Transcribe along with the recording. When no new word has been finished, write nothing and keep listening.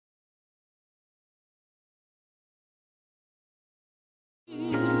Oh,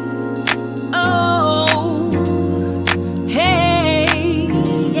 hey,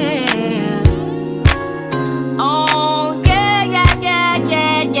 yeah. Oh, yeah, yeah, yeah,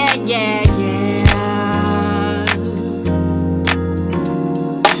 yeah, yeah, yeah, yeah.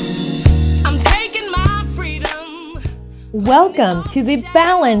 I'm taking my freedom. Welcome to the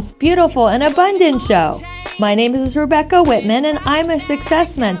Balanced, Beautiful, and Abundant Show. My name is Rebecca Whitman, and I'm a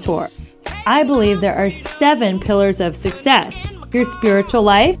success mentor. I believe there are 7 pillars of success: your spiritual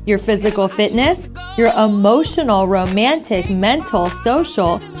life, your physical fitness, your emotional, romantic, mental,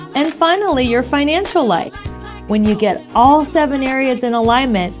 social, and finally, your financial life. When you get all 7 areas in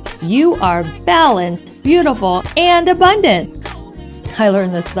alignment, you are balanced, beautiful, and abundant. I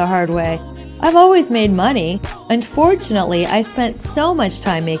learned this the hard way. I've always made money. Unfortunately, I spent so much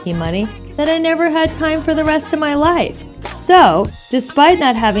time making money that I never had time for the rest of my life. So, despite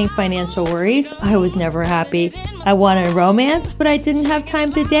not having financial worries, I was never happy. I wanted romance, but I didn't have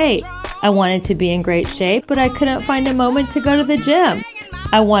time to date. I wanted to be in great shape, but I couldn't find a moment to go to the gym.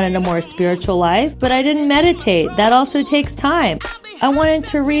 I wanted a more spiritual life, but I didn't meditate. That also takes time. I wanted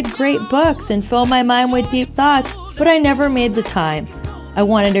to read great books and fill my mind with deep thoughts, but I never made the time. I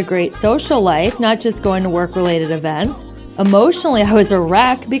wanted a great social life, not just going to work-related events. Emotionally, I was a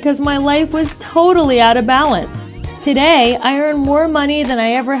wreck because my life was totally out of balance. Today, I earn more money than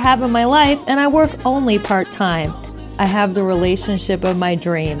I ever have in my life, and I work only part-time. I have the relationship of my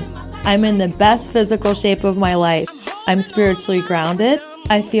dreams. I'm in the best physical shape of my life. I'm spiritually grounded.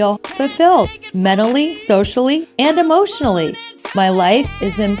 I feel fulfilled mentally, socially, and emotionally. My life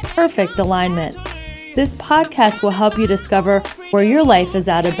is in perfect alignment. This podcast will help you discover where your life is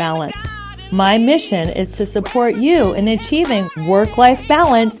out of balance. My mission is to support you in achieving work-life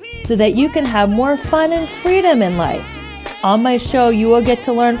balance so that you can have more fun and freedom in life. On my show, you will get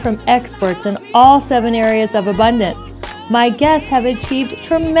to learn from experts in all 7 areas of abundance. My guests have achieved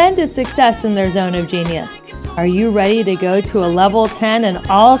tremendous success in their zone of genius. Are you ready to go to a level 10 in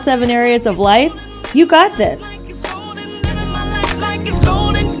all 7 areas of life? You got this.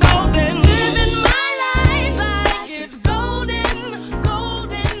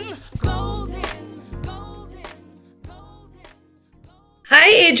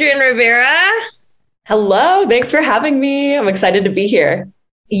 Hi, Adrienne Rivera. Hello, thanks for having me. I'm excited to be here.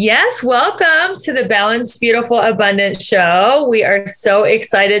 Yes, welcome to the Balanced, Beautiful, Abundant Show. We are so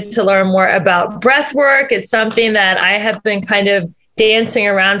excited to learn more about breath work. It's something that I have been kind of dancing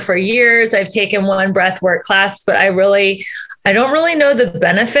around for years. I've taken one breath work class, but I don't really know the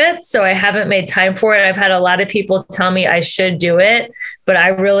benefits, so I haven't made time for it. I've had a lot of people tell me I should do it, but I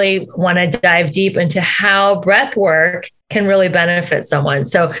really want to dive deep into how breath work can really benefit someone.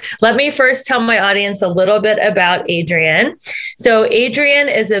 So let me first tell my audience a little bit about Adrienne. So Adrienne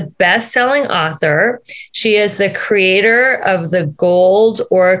is a best-selling author. She is the creator of the Gold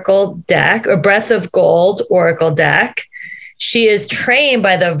Oracle deck, or Breath of Gold Oracle deck. She is trained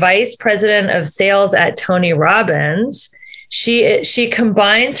by the vice president of sales at Tony Robbins. She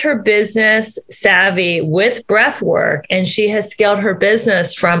combines her business savvy with breath work, and she has scaled her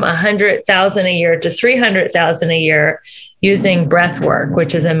business from $100,000 a year to $300,000 a year using breath work,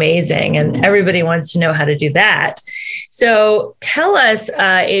 which is amazing. And everybody wants to know how to do that. So tell us,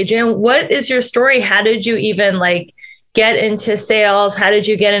 Adrienne, what is your story? How did you even get into sales? How did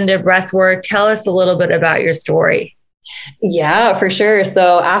you get into breath work? Tell us a little bit about your story. Yeah, for sure.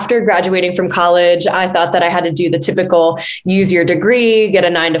 So after graduating from college, I thought that I had to do the typical use your degree, get a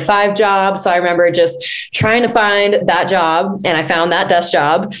 9-to-5 job. So I remember just trying to find that job, and I found that desk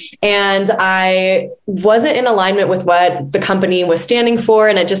job, and I wasn't in alignment with what the company was standing for.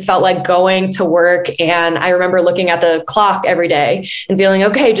 And it just felt like going to work. And I remember looking at the clock every day and feeling,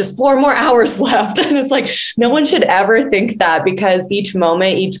 okay, just 4 more hours left. And it's like, no one should ever think that, because each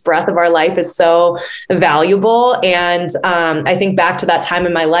moment, each breath of our life is so valuable. And I think back to that time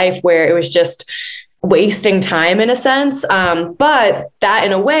in my life where it was just wasting time in a sense. But that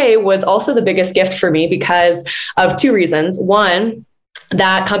in a way was also the biggest gift for me because of 2 reasons. One,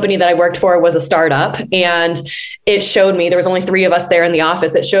 that company that I worked for was a startup, and it showed me, there was only 3 of us there in the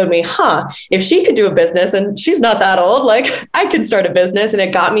office. It showed me, if she could do a business, and she's not that old, I could start a business. And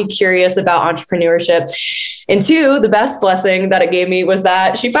it got me curious about entrepreneurship. And 2, the best blessing that it gave me was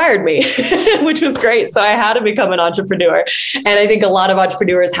that she fired me, which was great. So I had to become an entrepreneur. And I think a lot of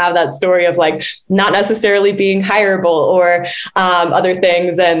entrepreneurs have that story of not necessarily being hireable or other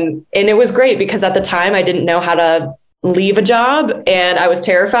things. And it was great because at the time I didn't know how to leave a job, and I was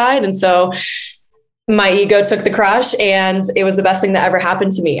terrified. And so my ego took the crush, and it was the best thing that ever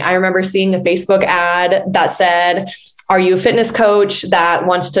happened to me. I remember seeing a Facebook ad that said, are you a fitness coach that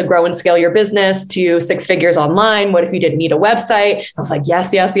wants to grow and scale your business to 6 figures online? What if you didn't need a website? I was like,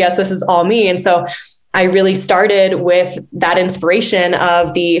 yes, yes, yes, this is all me. And so I really started with that inspiration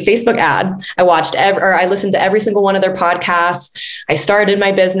of the Facebook ad. I listened to every single one of their podcasts. I started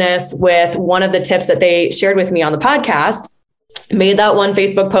my business with one of the tips that they shared with me on the podcast. Made that one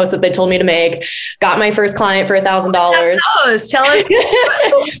Facebook post that they told me to make, got my first client for $1,000. Tell us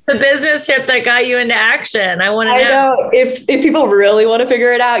the business tip that got you into action. I want to know. I know if people really want to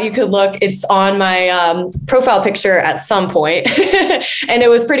figure it out, you could look, it's on my profile picture at some point. And it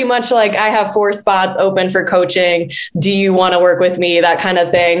was pretty much like, I have 4 spots open for coaching. Do you want to work with me? That kind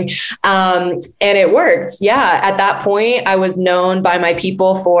of thing. And it worked. Yeah. At that point, I was known by my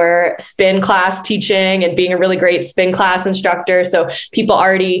people for spin class teaching and being a really great spin class instructor. So people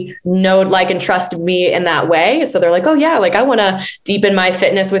already know, like, and trust me in that way. So they're like, oh yeah, like I want to deepen my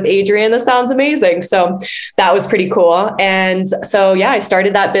fitness with Adrienne. That sounds amazing. So that was pretty cool. And so, yeah, I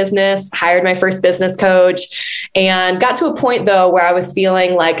started that business, hired my first business coach, and got to a point though, where I was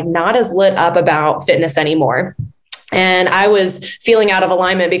feeling like not as lit up about fitness anymore. And I was feeling out of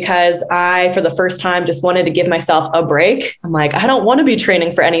alignment because I, for the first time, just wanted to give myself a break. I'm like, I don't want to be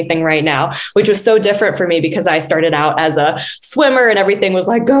training for anything right now, which was so different for me because I started out as a swimmer and everything was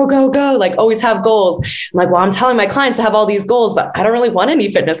like, go, go, go, like always have goals. I'm like, well, I'm telling my clients to have all these goals, but I don't really want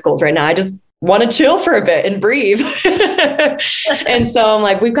any fitness goals right now. I just want to chill for a bit and breathe. And so I'm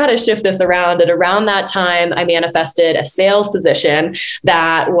like, we've got to shift this around. And around that time, I manifested a sales position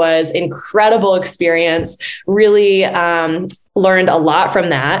that was incredible experience, really learned a lot from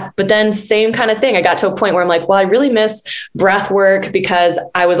that. But then same kind of thing. I got to a point where I'm like, well, I really miss breath work because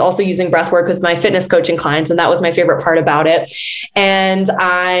I was also using breath work with my fitness coaching clients. And that was my favorite part about it. And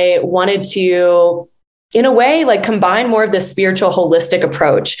I wanted to, in a way, like combine more of this spiritual, holistic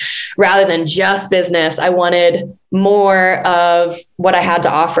approach rather than just business. I wanted more of what I had to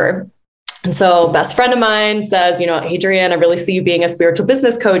offer. And so a best friend of mine says, Adrienne, I really see you being a spiritual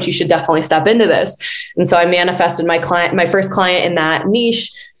business coach. You should definitely step into this. And so I manifested my first client in that niche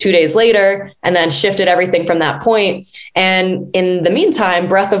 2 days later, and then shifted everything from that point. And in the meantime,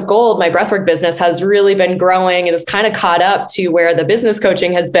 Breath of Gold, my breathwork business, has really been growing and is kind of caught up to where the business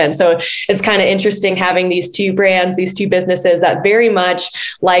coaching has been. So it's kind of interesting having these 2 brands, these 2 businesses that very much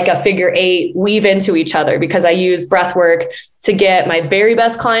like a figure 8 weave into each other, because I use breathwork to get my very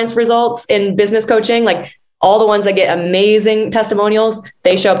best clients results in business coaching. Like all the ones that get amazing testimonials,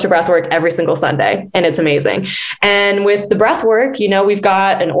 they show up to breathwork every single Sunday, and it's amazing. And with the breathwork, we've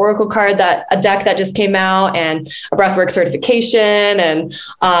got an Oracle card, a deck that just came out, and a breathwork certification, and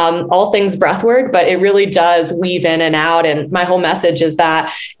all things breathwork. But it really does weave in and out. And my whole message is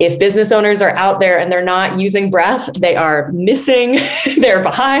that if business owners are out there and they're not using breath, they are missing. They're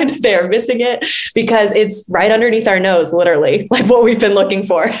behind. They are missing it because it's right underneath our nose, literally, like what we've been looking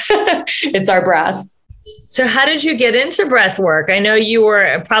for. It's our breath. So how did you get into breath work? I know you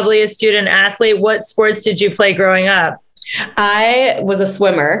were probably a student athlete. What sports did you play growing up? I was a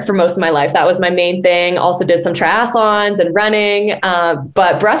swimmer for most of my life. That was my main thing. Also did some triathlons and running.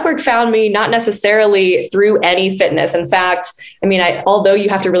 But breathwork found me not necessarily through any fitness. In fact, although you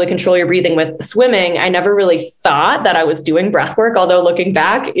have to really control your breathing with swimming, I never really thought that I was doing breathwork. Although looking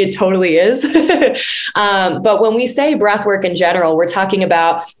back, it totally is. But when we say breathwork in general, we're talking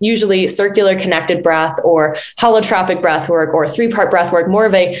about usually circular connected breath or holotropic breathwork or 3-part breathwork, more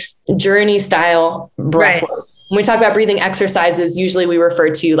of a journey style breathwork. Right. When we talk about breathing exercises, usually we refer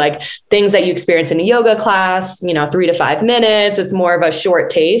to like things that you experience in a yoga class, 3 to 5 minutes. It's more of a short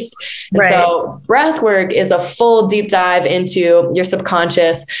taste. And right. So breath work is a full deep dive into your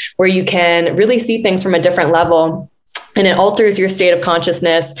subconscious where you can really see things from a different level. And it alters your state of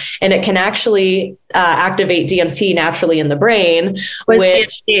consciousness, and it can actually activate DMT naturally in the brain. What's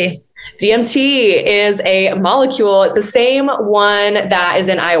DMT? DMT is a molecule. It's the same one that is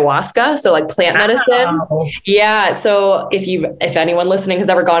in ayahuasca. So like plant medicine. Yeah. So if anyone listening has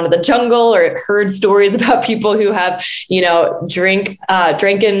ever gone to the jungle or heard stories about people who have, drunk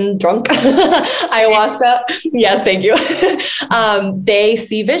ayahuasca. Yes. Thank you. They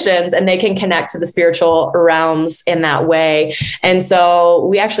see visions and they can connect to the spiritual realms in that way. And so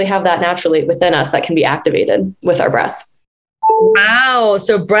we actually have that naturally within us that can be activated with our breath. Wow.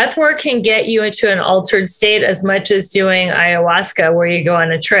 So breath work can get you into an altered state as much as doing ayahuasca where you go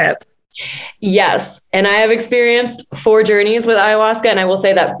on a trip. Yes. And I have experienced 4 journeys with ayahuasca. And I will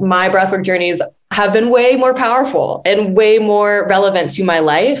say that my breathwork journeys have been way more powerful and way more relevant to my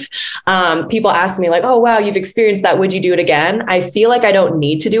life. People ask me like, oh, wow, you've experienced that. Would you do it again? I feel like I don't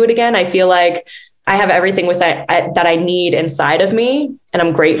need to do it again. I feel like I have everything that I need inside of me. And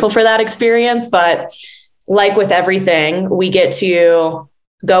I'm grateful for that experience. But like with everything, we get to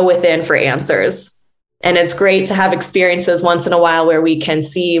go within for answers. And it's great to have experiences once in a while where we can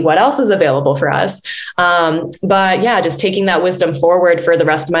see what else is available for us. But yeah, just taking that wisdom forward for the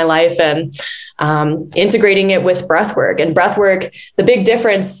rest of my life and integrating it with breath work. And breath work, the big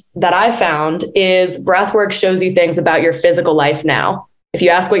difference that I found is breath work shows you things about your physical life now. If you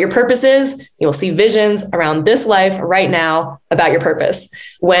ask what your purpose is, you will see visions around this life right now about your purpose.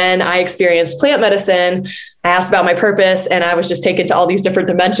 When I experienced plant medicine, I asked about my purpose and I was just taken to all these different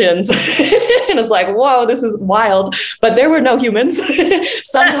dimensions. And it's like, whoa, this is wild. But there were no humans.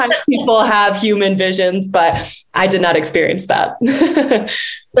 Sometimes people have human visions, but I did not experience that.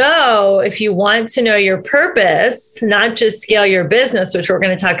 So if you want to know your purpose, not just scale your business, which we're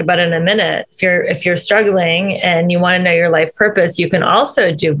going to talk about in a minute, if you're struggling and you want to know your life purpose, you can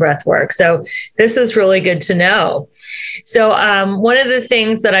also do breath work. So this is really good to know. So one of the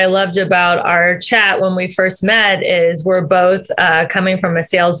things that I loved about our chat when we first met is we're both coming from a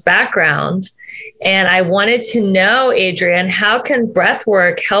sales background. And I wanted to know, Adrienne, how can breath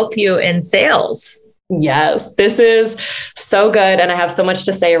work help you in sales? Yes, this is so good. And I have so much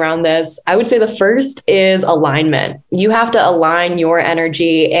to say around this. I would say the first is alignment. You have to align your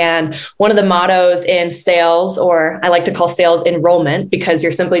energy. And one of the mottos in sales, or I like to call sales enrollment, because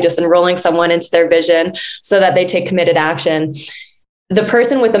you're simply just enrolling someone into their vision so that they take committed action. The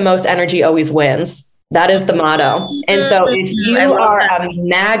person with the most energy always wins. That is the motto. And so if you are a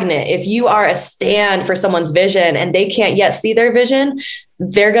magnet, if you are a stand for someone's vision and they can't yet see their vision,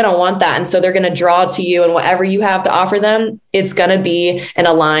 they're going to want that. And so they're going to draw to you, and whatever you have to offer them, it's going to be an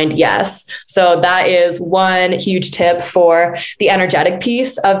aligned yes. So that is one huge tip for the energetic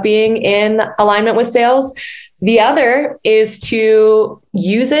piece of being in alignment with sales. The other is to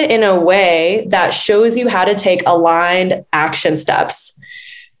use it in a way that shows you how to take aligned action steps.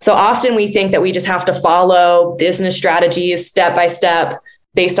 So often we think that we just have to follow business strategies step by step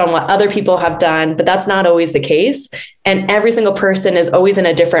based on what other people have done, but that's not always the case. And every single person is always in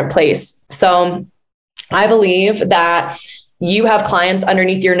a different place. So I believe that you have clients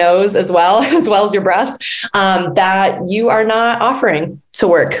underneath your nose as well as your breath, that you are not offering to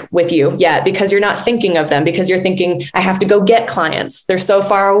work with you yet because you're not thinking of them, because you're thinking, I have to go get clients. They're so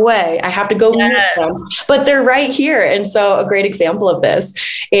far away. I have to go meet them, but they're right here. And so a great example of this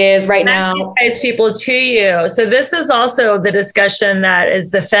is right now. People to you. So this is also the discussion that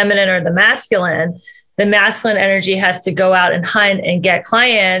is the feminine or the masculine. The masculine energy has to go out and hunt and get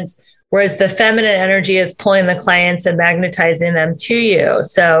clients, whereas the feminine energy is pulling the clients and magnetizing them to you.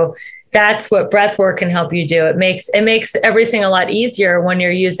 So that's what breath work can help you do. It makes everything a lot easier when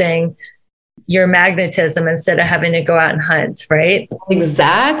you're using your magnetism instead of having to go out and hunt, right?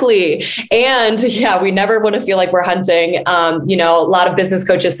 Exactly. And yeah, we never want to feel like we're hunting. A lot of business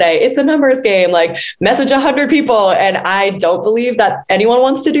coaches say it's a numbers game, like message 100 people. And I don't believe that anyone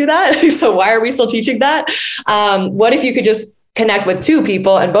wants to do that. So why are we still teaching that? What if you could just connect with 2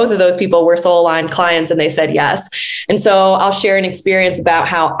 people and both of those people were soul aligned clients and they said yes. And so I'll share an experience about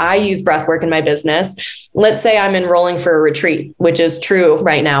how I use breath work in my business. Let's say I'm enrolling for a retreat, which is true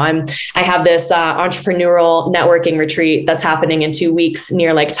right now. I have this entrepreneurial networking retreat that's happening in 2 weeks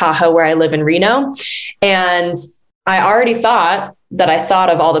near Lake Tahoe, where I live in Reno. And I already thought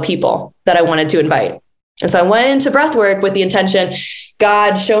of all the people that I wanted to invite. And so I went into breath work with the intention,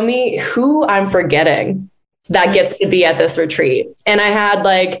 God, show me who I'm forgetting that gets to be at this retreat. And I had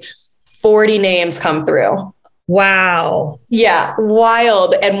like 40 names come through. Wow. Yeah,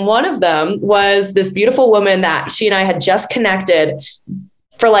 wild. And one of them was this beautiful woman that she and I had just connected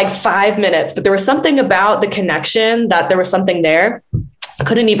for like 5 minutes, but there was something about the connection that there was something there. I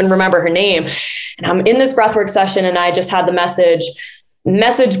couldn't even remember her name. And I'm in this breathwork session and I just had the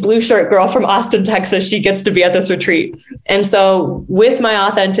message blue shirt girl from Austin, Texas. She gets to be at this retreat. And so with my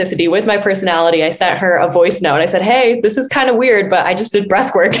authenticity, with my personality, I sent her a voice note. I said, hey, this is kind of weird, but I just did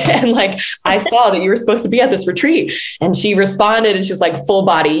breath work. And like, I saw that you were supposed to be at this retreat. And she responded and she's like, full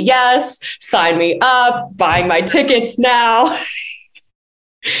body, yes, sign me up, buying my tickets now.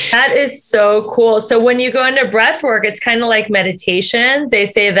 That is so cool. So when you go into breath work, it's kind of like meditation. They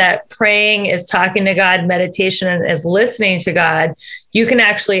say that praying is talking to God, meditation is listening to God. You can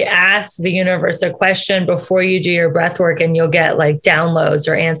actually ask the universe a question before you do your breath work and you'll get like downloads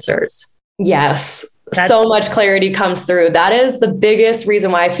or answers. Yes. So much clarity comes through. That is the biggest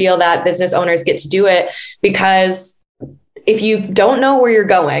reason why I feel that business owners get to do it, because if you don't know where you're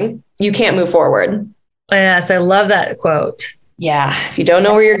going, you can't move forward. Yes, I love that quote. Yeah. If you don't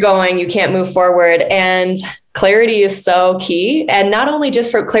know where you're going, you can't move forward. And clarity is so key. And not only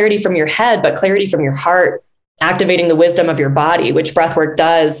just for clarity from your head, but clarity from your heart activating the wisdom of your body, which breath work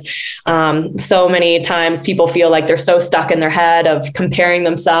does. So many times people feel like they're so stuck in their head of comparing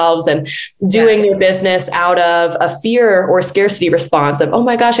themselves and doing their business out of a fear or scarcity response of, oh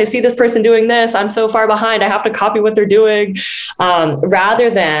my gosh, I see this person doing this. I'm so far behind. I have to copy what they're doing. Rather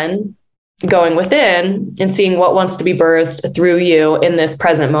than going within and seeing what wants to be birthed through you in this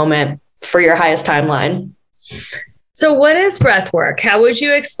present moment for your highest timeline. So what is breath work? How would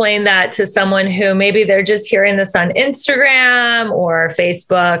you explain that to someone who maybe they're just hearing this on Instagram or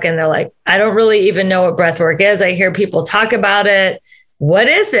Facebook and they're like, I don't really even know what breath work is. I hear people talk about it. What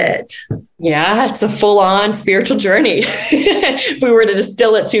is it? Yeah, it's a full-on spiritual journey. If we were to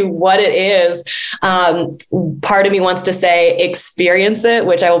distill it to what it is, part of me wants to say experience it,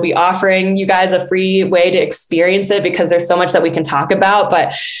 which I will be offering you guys a free way to experience it because there's so much that we can talk about,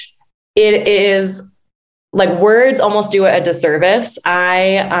 but it is like words almost do it a disservice.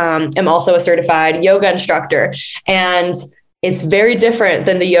 I am also a certified yoga instructor, and it's very different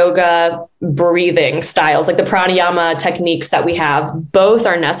than the yoga breathing styles, like the pranayama techniques that we have. Both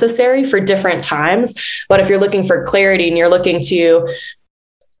are necessary for different times. But if you're looking for clarity and you're looking to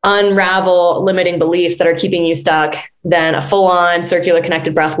unravel limiting beliefs that are keeping you stuck, then a full-on circular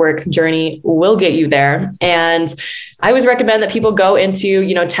connected breathwork journey will get you there. And I always recommend that people go into,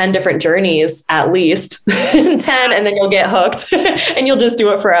 10 different journeys, at least 10, and then you'll get hooked and you'll just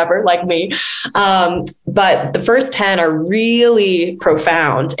do it forever like me. But the first 10 are really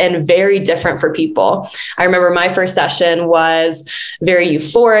profound and very different for people. I remember my first session was very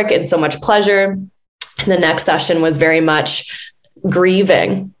euphoric and so much pleasure. And the next session was very much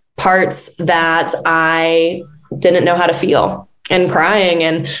grieving parts that I didn't know how to feel, and crying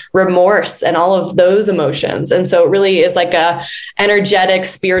and remorse and all of those emotions. And so it really is like a energetic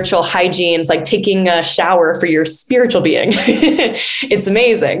spiritual hygiene. It's like taking a shower for your spiritual being. It's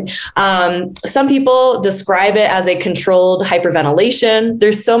amazing. Some people describe it as a controlled hyperventilation.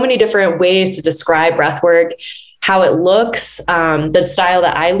 There's so many different ways to describe breath work. How it looks, the style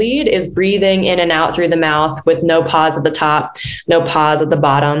that I lead is breathing in and out through the mouth with no pause at the top, no pause at the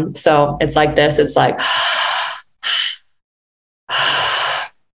bottom. So it's like this. It's like,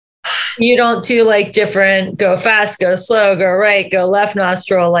 you don't do like different, go fast, go slow, go right, go left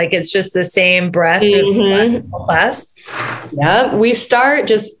nostril. Like it's just the same breath through the whole class. Yeah. We start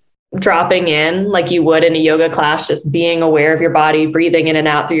just dropping in like you would in a yoga class, just being aware of your body, breathing in and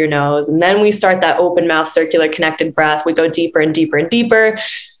out through your nose. And then we start that open mouth, circular connected breath. We go deeper and deeper and deeper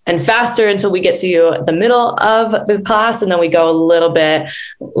and faster until we get to the middle of the class. And then we go a little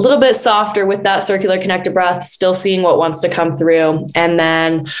bit softer with that circular connected breath, still seeing what wants to come through. And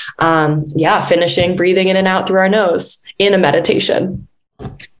then, finishing breathing in and out through our nose in a meditation.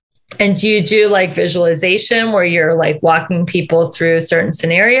 And do you do like visualization where you're like walking people through certain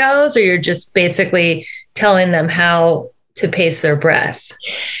scenarios, or you're just basically telling them how to pace their breath?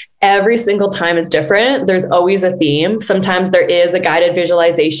 Every single time is different. There's always a theme. Sometimes there is a guided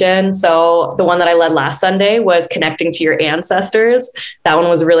visualization. So the one that I led last Sunday was connecting to your ancestors. That one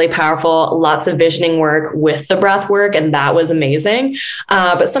was really powerful. Lots of visioning work with the breath work, and that was amazing.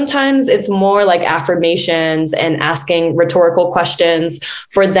 But sometimes it's more like affirmations and asking rhetorical questions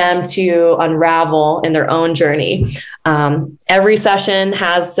for them to unravel in their own journey. Every session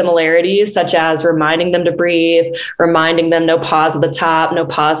has similarities, such as reminding them to breathe, reminding them no pause at the top, no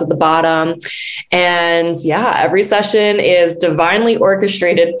pause at the bottom. And every session is divinely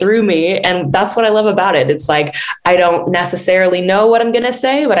orchestrated through me. And that's what I love about it. It's like, I don't necessarily know what I'm going to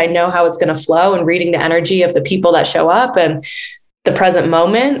say, but I know how it's going to flow, and reading the energy of the people that show up and the present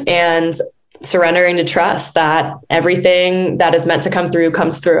moment, and surrendering to trust that everything that is meant to come through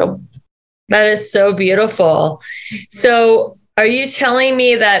comes through. That is so beautiful. So are you telling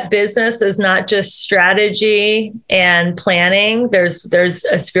me that business is not just strategy and planning? There's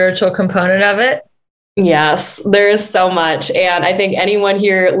a spiritual component of it? Yes, there is so much. And I think anyone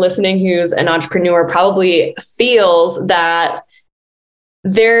here listening who's an entrepreneur probably feels that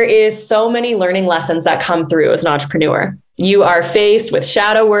there is so many learning lessons that come through as an entrepreneur. You are faced with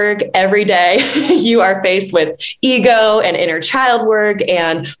shadow work every day. You are faced with ego and inner child work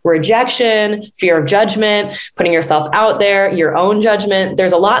and rejection, fear of judgment, putting yourself out there, your own judgment.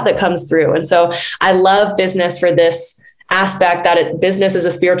 There's a lot that comes through. And so I love business for this aspect that business is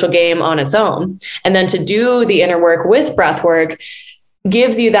a spiritual game on its own. And then to do the inner work with breath work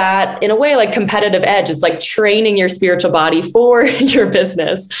gives you that, in a way, like competitive edge. It's like training your spiritual body for your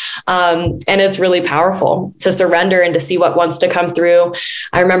business. And it's really powerful to surrender and to see what wants to come through.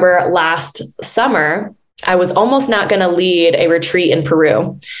 I remember last summer, I was almost not going to lead a retreat in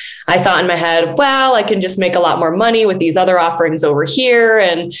Peru. I thought in my head, well, I can just make a lot more money with these other offerings over here.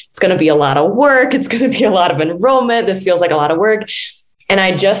 And it's going to be a lot of work. It's going to be a lot of enrollment. This feels like a lot of work. And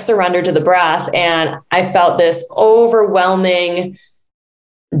I just surrendered to the breath. And I felt this overwhelming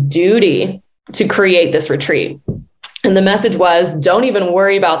duty to create this retreat. And the message was, don't even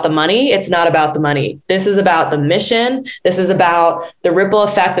worry about the money. It's not about the money. This is about the mission. This is about the ripple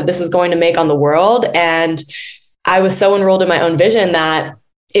effect that this is going to make on the world. And I was so enrolled in my own vision that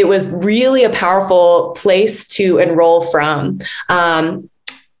it was really a powerful place to enroll from.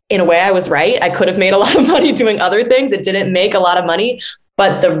 In a way, I was right. I could have made a lot of money doing other things. It didn't make a lot of money,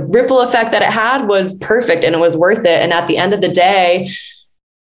 but the ripple effect that it had was perfect and it was worth it. And at the end of the day,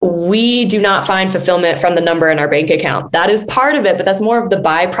 we do not find fulfillment from the number in our bank account. That is part of it, but that's more of the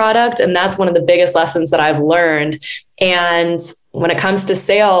byproduct. And that's one of the biggest lessons that I've learned. And when it comes to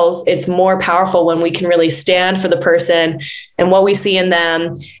sales, it's more powerful when we can really stand for the person and what we see in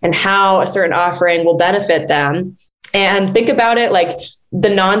them and how a certain offering will benefit them. And think about it like the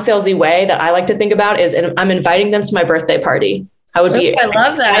non-salesy way that I like to think about is I'm inviting them to my birthday party. I would be an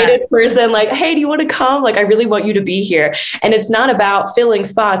excited person like, hey, do you want to come? Like, I really want you to be here. And it's not about filling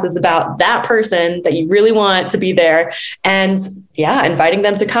spots. It's about that person that you really want to be there. And yeah, inviting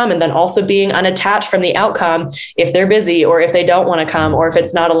them to come and then also being unattached from the outcome if they're busy or if they don't want to come or if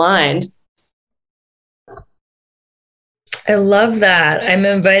it's not aligned. I love that. I'm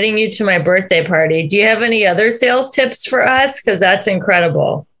inviting you to my birthday party. Do you have any other sales tips for us? Because that's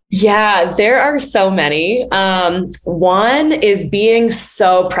incredible. Yeah, there are so many. One is being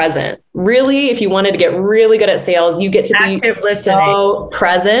so present. Really, if you wanted to get really good at sales, you get to be so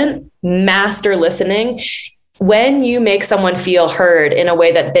present, master listening. When you make someone feel heard in a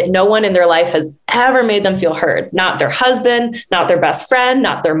way that no one in their life has ever made them feel heard, not their husband, not their best friend,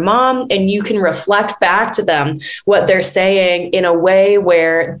 not their mom, and you can reflect back to them what they're saying in a way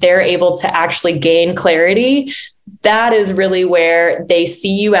where they're able to actually gain clarity, that is really where they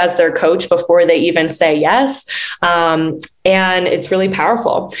see you as their coach before they even say yes. And it's really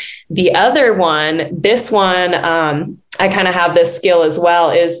powerful. The other one, this one, I kind of have this skill as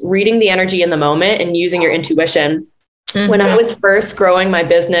well, is reading the energy in the moment and using your intuition. Mm-hmm. When I was first growing my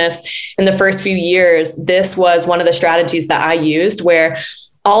business in the first few years, this was one of the strategies that I used where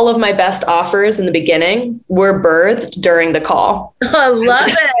all of my best offers in the beginning were birthed during the call. I love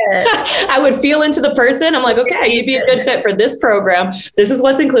it. I would feel into the person. I'm like, okay, you'd be a good fit for this program. This is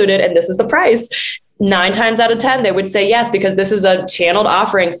what's included and this is the price. 9 times out of 10, they would say yes, because this is a channeled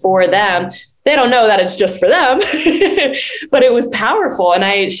offering for them. They don't know that it's just for them, but it was powerful. And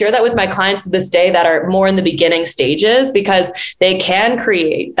I share that with my clients to this day that are more in the beginning stages because they can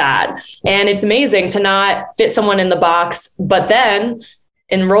create that. And it's amazing to not fit someone in the box, but then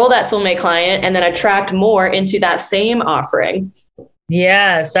enroll that soulmate client and then attract more into that same offering.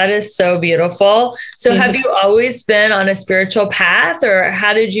 Yes, that is so beautiful. So have you always been on a spiritual path, or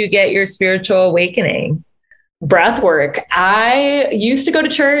how did you get your spiritual awakening? Breath work. I used to go to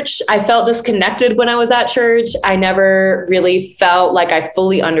church. I felt disconnected when I was at church. I never really felt like I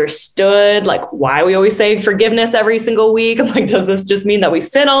fully understood like why we always say forgiveness every single week. I'm like, does this just mean that we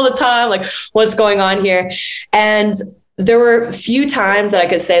sin all the time? Like, what's going on here? And there were a few times that I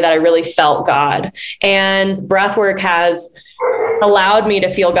could say that I really felt God, and breath work has allowed me to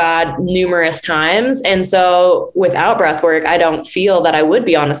feel God numerous times. And so without breath work, I don't feel that I would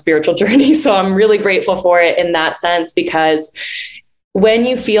be on a spiritual journey. So I'm really grateful for it in that sense, because when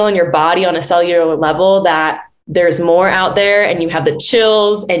you feel in your body on a cellular level that there's more out there and you have the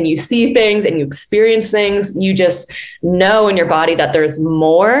chills and you see things and you experience things, you just know in your body that there's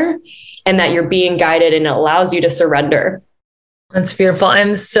more and that you're being guided, and it allows you to surrender. That's beautiful.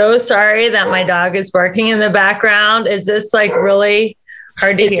 I'm so sorry that my dog is barking in the background. Is this like really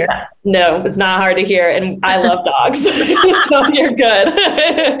hard to hear? No, it's not hard to hear. And I love dogs. So you're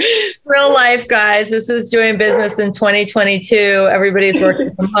good. Real life, guys. This is doing business in 2022. Everybody's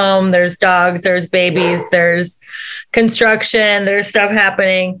working from home. There's dogs, there's babies, there's construction, there's stuff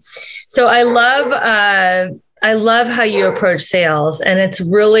happening. So I love how you approach sales, and it's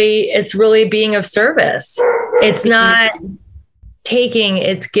really being of service. It's not taking,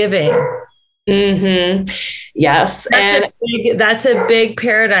 it's giving. Mm-hmm. Yes. That's a big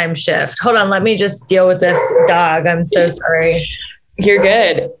paradigm shift. Hold on. Let me just deal with this dog. I'm so sorry. You're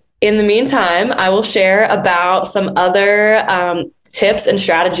good. In the meantime, I will share about some other tips and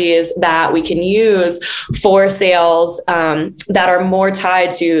strategies that we can use for sales that are more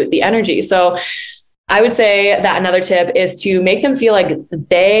tied to the energy. So I would say that another tip is to make them feel like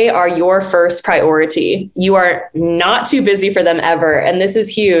they are your first priority. You are not too busy for them ever. And this is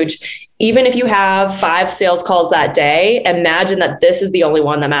huge. Even if you have 5 sales calls that day, imagine that this is the only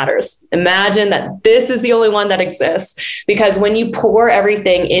one that matters. Imagine that this is the only one that exists. Because when you pour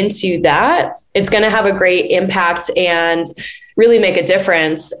everything into that, it's going to have a great impact and really make a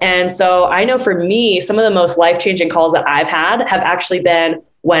difference. And so I know for me, some of the most life-changing calls that I've had have actually been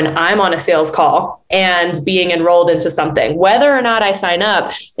when I'm on a sales call and being enrolled into something, whether or not I sign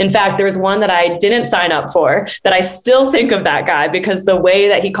up. In fact, there was one that I didn't sign up for that I still think of that guy because the way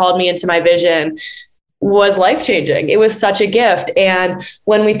that he called me into my vision was life-changing. It was such a gift. And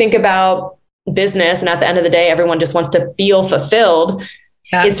when we think about business, and at the end of the day, everyone just wants to feel fulfilled.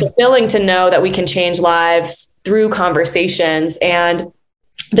 Yeah. It's fulfilling to know that we can change lives through conversations. And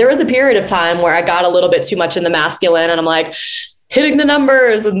there was a period of time where I got a little bit too much in the masculine, and I'm like, hitting the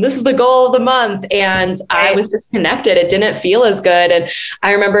numbers and this is the goal of the month. And I was disconnected. It didn't feel as good. And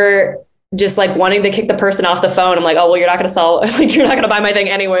I remember just like wanting to kick the person off the phone. I'm like, oh, well, you're not going to sell, like, you're not going to buy my thing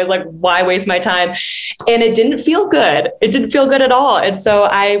anyways. Like, why waste my time? And it didn't feel good. It didn't feel good at all. And so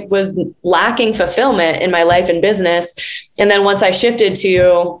I was lacking fulfillment in my life and business. And then once I shifted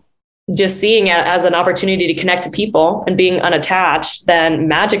to just seeing it as an opportunity to connect to people and being unattached, then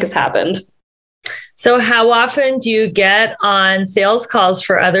magic has happened. So how often do you get on sales calls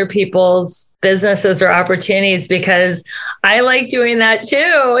for other people's businesses or opportunities? Because I like doing that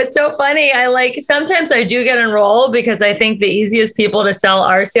too. It's so funny. Sometimes I do get enrolled because I think the easiest people to sell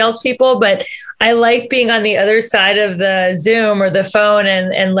are salespeople, but I like being on the other side of the Zoom or the phone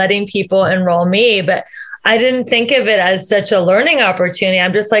and letting people enroll me. But I didn't think of it as such a learning opportunity.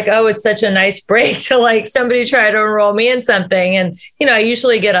 I'm just like, oh, it's such a nice break to like somebody try to enroll me in something. And, I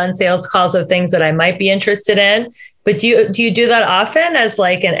usually get on sales calls of things that I might be interested in. But do you do that often as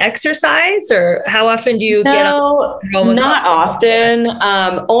like an exercise, or how often do you get on enrollment calls? Not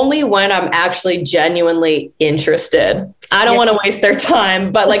often. Only when I'm actually genuinely interested. I don't want to waste their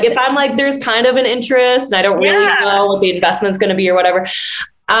time. But like if I'm like, there's kind of an interest and I don't really know what the investment's going to be or whatever.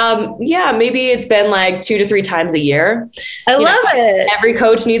 Maybe it's been like 2 to 3 times a year. I love it. Every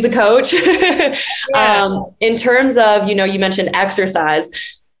coach needs a coach. In terms of, you mentioned exercise,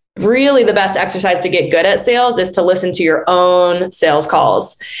 really the best exercise to get good at sales is to listen to your own sales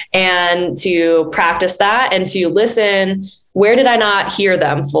calls and to practice that and to listen. Where did I not hear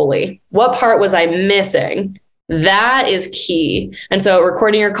them fully? What part was I missing? That is key. And so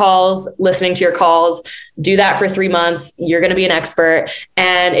recording your calls, listening to your calls, do that for 3 months. You're going to be an expert.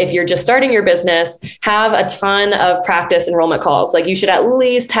 And if you're just starting your business, have a ton of practice enrollment calls. Like you should at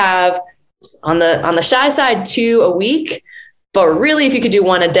least have on the shy side 2 a week. But really, if you could do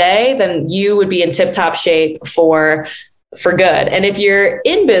 1 a day, then you would be in tip-top shape for good. And if you're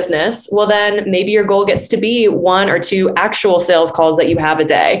in business, well, then maybe your goal gets to be 1 or 2 actual sales calls that you have a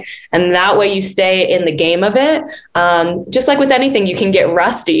day. And that way you stay in the game of it. Just like with anything, you can get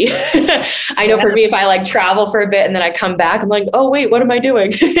rusty. I know for me, if I like travel for a bit and then I come back, I'm like, oh, wait, what am I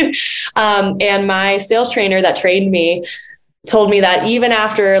doing? And my sales trainer that trained me told me that even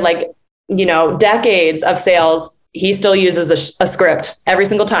after decades of sales, he still uses a script every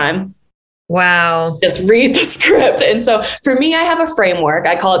single time. Wow. Just read the script. And so for me, I have a framework.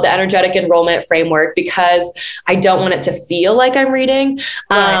 I call it the energetic enrollment framework because I don't want it to feel like I'm reading.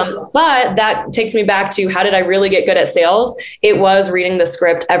 Right. But that takes me back to how did I really get good at sales? It was reading the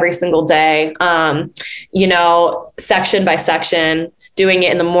script every single day, section by section, doing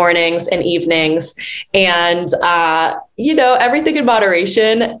it in the mornings and evenings, and, everything in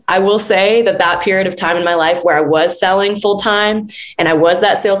moderation. I will say that period of time in my life where I was selling full time and I was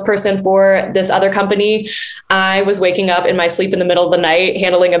that salesperson for this other company, I was waking up in my sleep in the middle of the night,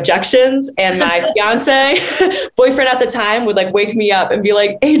 handling objections. And my boyfriend at the time would like wake me up and be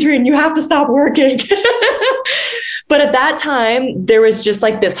like, Adrienne, you have to stop working. But at that time, there was just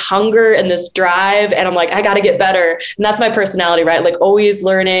like this hunger and this drive. And I'm like, I got to get better. And that's my personality, right? Like always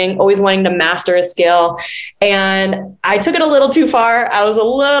learning, always wanting to master a skill. And I took it a little too far. I was a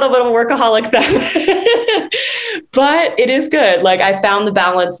little bit of a workaholic then, but it is good. Like I found the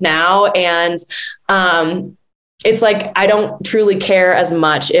balance now. And it's like, I don't truly care as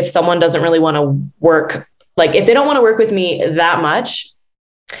much if someone doesn't really want to work. Like if they don't want to work with me that much,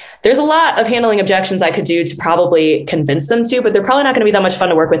 there's a lot of handling objections I could do to probably convince them to, but they're probably not going to be that much fun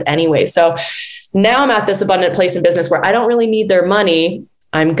to work with anyway. So now I'm at this abundant place in business where I don't really need their money.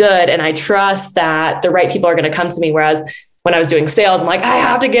 I'm good. And I trust that the right people are going to come to me. Whereas when I was doing sales, I'm like, I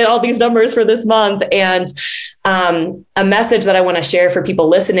have to get all these numbers for this month. And a message that I want to share for people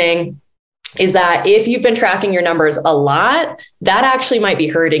listening is that if you've been tracking your numbers a lot, that actually might be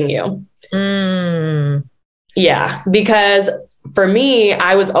hurting you. Yeah, because for me,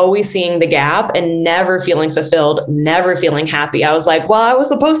 I was always seeing the gap and never feeling fulfilled, never feeling happy. I was like, well, I was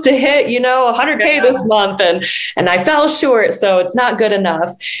supposed to hit, 100K this month and I fell short. So it's not good enough.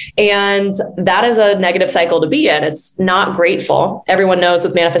 And that is a negative cycle to be in. It's not grateful. Everyone knows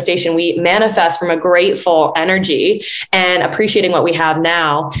with manifestation, we manifest from a grateful energy and appreciating what we have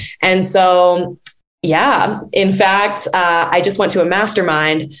now. And so, yeah, in fact, I just went to a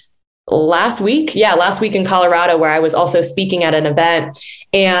mastermind last week in Colorado, where I was also speaking at an event,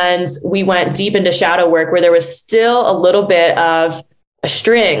 and we went deep into shadow work, where there was still a little bit of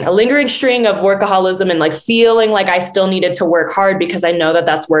a lingering string of workaholism and like feeling like I still needed to work hard because I know that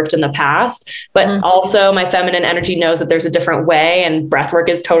that's worked in the past. But also my feminine energy knows that there's a different way, and breath work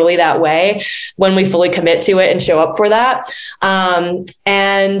is totally that way when we fully commit to it and show up for that.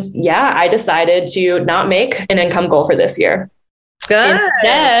 And yeah, I decided to not make an income goal for this year. Good.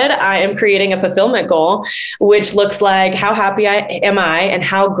 Instead, I am creating a fulfillment goal, which looks like how happy am I and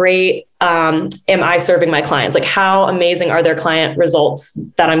how great am I serving my clients? Like how amazing are their client results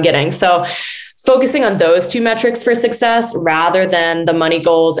that I'm getting? So focusing on those two metrics for success rather than the money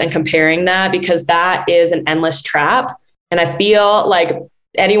goals and comparing that, because that is an endless trap. And I feel like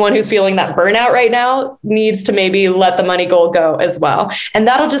anyone who's feeling that burnout right now needs to maybe let the money goal go as well. And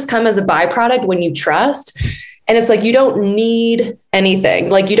that'll just come as a byproduct when you trust. And it's like, you don't need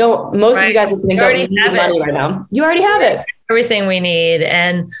anything. Like most of you guys listening don't need money right now. You already have it. Everything we need.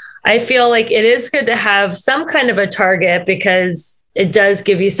 And I feel like it is good to have some kind of a target because it does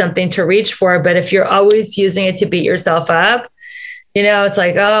give you something to reach for. But if you're always using it to beat yourself up, it's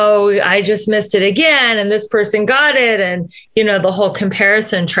like, oh, I just missed it again. And this person got it. And, the whole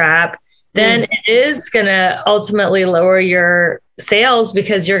comparison trap, then it is going to ultimately lower your sales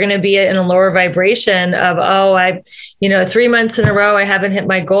because you're going to be in a lower vibration of, 3 months in a row, I haven't hit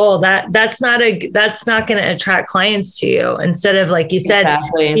my goal. That's not going to attract clients to you. Instead of, like you said,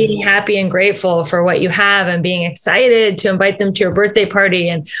 being happy and grateful for what you have and being excited to invite them to your birthday party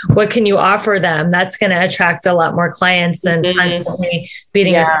and what can you offer them? That's going to attract a lot more clients than constantly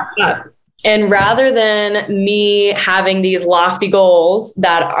beating yourself up. And rather than me having these lofty goals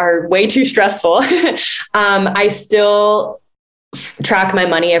that are way too stressful, I still track my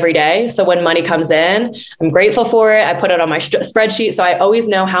money every day. So when money comes in, I'm grateful for it. I put it on my spreadsheet. So I always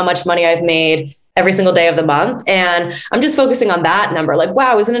know how much money I've made every single day of the month. And I'm just focusing on that number. Like,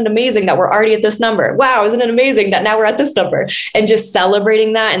 wow, isn't it amazing that we're already at this number? Wow, isn't it amazing that now we're at this number? And just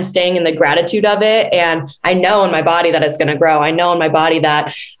celebrating that and staying in the gratitude of it. And I know in my body that it's going to grow. I know in my body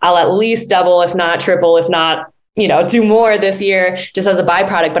that I'll at least double, if not triple, if not do more this year just as a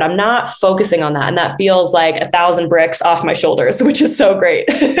byproduct, but I'm not focusing on that. And that feels like 1,000 bricks off my shoulders, which is so great.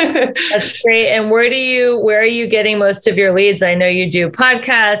 That's great. And where are you getting most of your leads? I know you do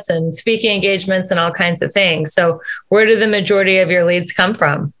podcasts and speaking engagements and all kinds of things. So where do the majority of your leads come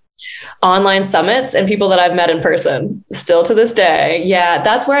from? Online summits and people that I've met in person still to this day. Yeah,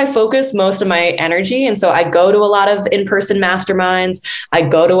 that's where I focus most of my energy. And so I go to a lot of in-person masterminds. I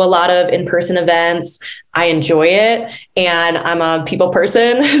go to a lot of in-person events. I enjoy it and I'm a people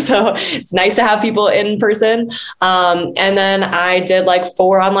person. So it's nice to have people in person. And then I did like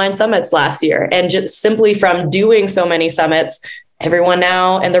 4 online summits last year. And just simply from doing so many summits, everyone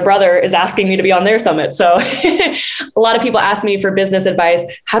now and their brother is asking me to be on their summit. So a lot of people ask me for business advice.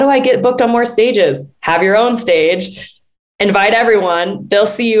 How do I get booked on more stages? Have your own stage, invite everyone. They'll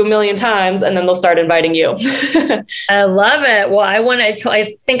see you a million times and then they'll start inviting you. I love it. Well, I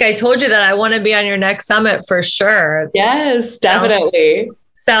think I told you that I want to be on your next summit for sure. Yes, definitely.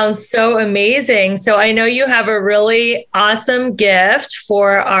 Sounds so amazing. So I know you have a really awesome gift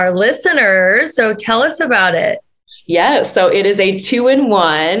for our listeners. So tell us about it. Yes. So it is a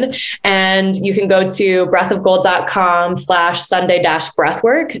 2-in-1 and you can go to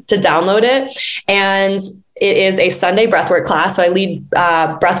breathofgold.com/Sunday-breathwork to download it. And it is a Sunday breathwork class. So I lead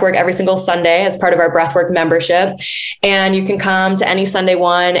breathwork every single Sunday as part of our breathwork membership. And you can come to any Sunday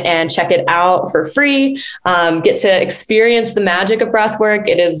one and check it out for free. Get to experience the magic of breathwork.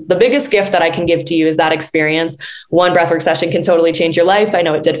 It is the biggest gift that I can give to you is that experience. One breathwork session can totally change your life. I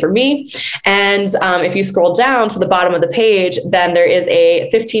know it did for me. And if you scroll down to the bottom of the page, then there is a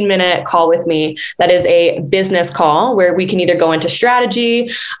 15-minute call with me. That is a business call where we can either go into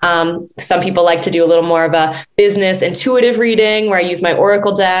strategy. Some people like to do a little more of a business intuitive reading where I use my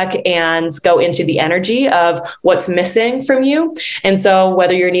Oracle deck and go into the energy of what's missing from you. And so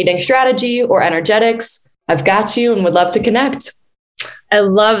whether you're needing strategy or energetics, I've got you and would love to connect. I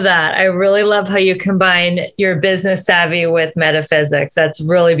love that. I really love how you combine your business savvy with metaphysics. That's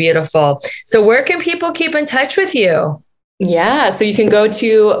really beautiful. So where can people keep in touch with you? Yeah, so you can go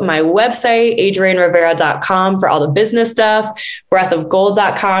to my website, adriennerivera.com for all the business stuff,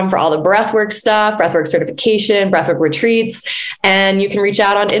 breathofgold.com for all the breathwork stuff, breathwork certification, breathwork retreats. And you can reach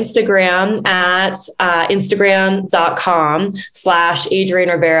out on Instagram at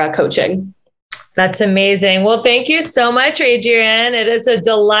instagram.com/AdrienneRivera coaching. That's amazing. Well, thank you so much, Adrienne. It is a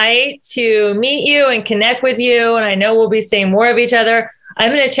delight to meet you and connect with you. And I know we'll be seeing more of each other.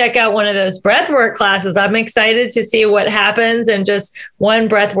 I'm going to check out one of those breathwork classes. I'm excited to see what happens in just one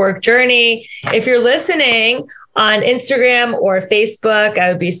breathwork journey. If you're listening on Instagram or Facebook, I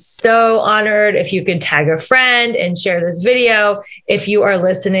would be so honored if you could tag a friend and share this video. If you are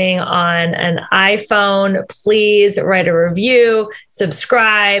listening on an iPhone, please write a review,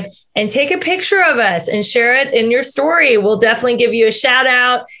 subscribe, and take a picture of us and share it in your story. We'll definitely give you a shout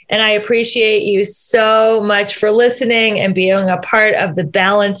out. And I appreciate you so much for listening and being a part of the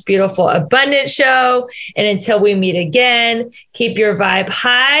Balanced, Beautiful, Abundant show. And until we meet again, keep your vibe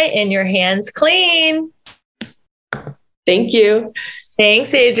high and your hands clean. Thank you.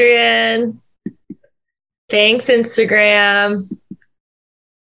 Thanks, Adrienne. Thanks, Instagram.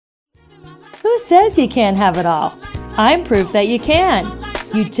 Who says you can't have it all? I'm proof that you can.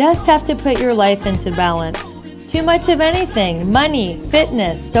 You just have to put your life into balance. Too much of anything, money,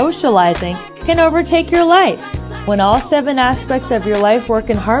 fitness, socializing, can overtake your life. When all 7 aspects of your life work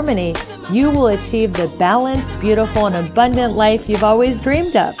in harmony, you will achieve the balanced, beautiful, and abundant life you've always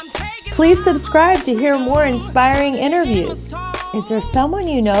dreamed of. Please subscribe to hear more inspiring interviews. Is there someone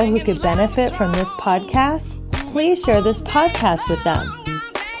you know who could benefit from this podcast? Please share this podcast with them.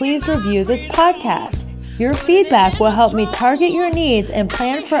 Please review this podcast. Your feedback will help me target your needs and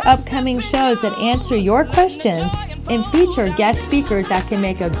plan for upcoming shows that answer your questions and feature guest speakers that can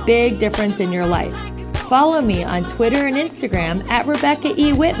make a big difference in your life. Follow me on Twitter and Instagram at Rebecca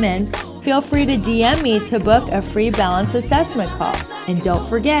E. Whitman. Feel free to DM me to book a free balance assessment call. And don't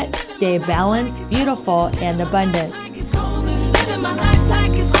forget, stay balanced, beautiful, and abundant.